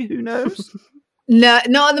 Maybe, who knows? No,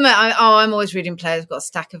 not at the moment. I'm always reading plays. I've got a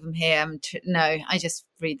stack of them here. No, I just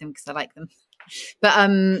read them because I like them. But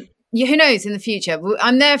who knows in the future?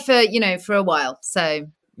 I'm there for a while, so.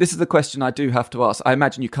 This is the question I do have to ask. I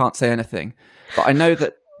imagine you can't say anything, but I know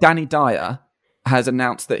that Danny Dyer has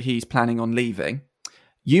announced that he's planning on leaving.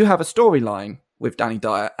 You have a storyline with Danny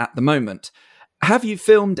Dyer at the moment. Have you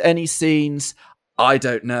filmed any scenes, I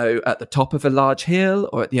don't know, at the top of a large hill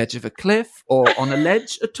or at the edge of a cliff or on a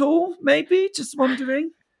ledge at all, maybe? Just wondering.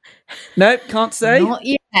 No, can't say? Not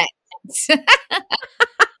yet.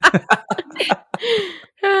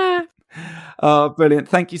 Oh, brilliant.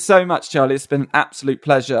 Thank you so much, Charlie. It's been an absolute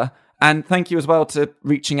pleasure. And thank you as well to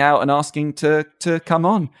reaching out and asking to come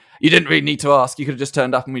on. You didn't really need to ask. You could have just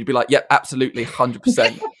turned up and we'd be like, yep, absolutely,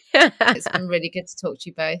 100%. It's been really good to talk to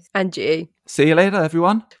you both. And you. See you later,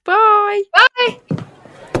 everyone. Bye. Bye.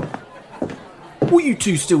 What are you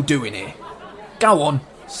two still doing here? Go on,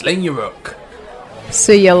 sling your hook.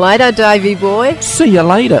 See you later, Davey boy. See you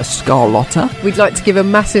later, Scarlotta. We'd like to give a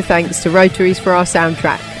massive thanks to Rotaries for our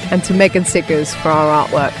soundtrack and to Megan Siggers for our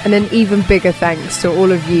artwork. And an even bigger thanks to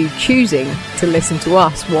all of you choosing to listen to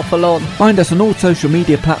us waffle on. Find us on all social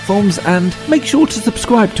media platforms and make sure to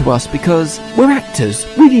subscribe to us because we're actors.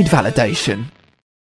 We need validation.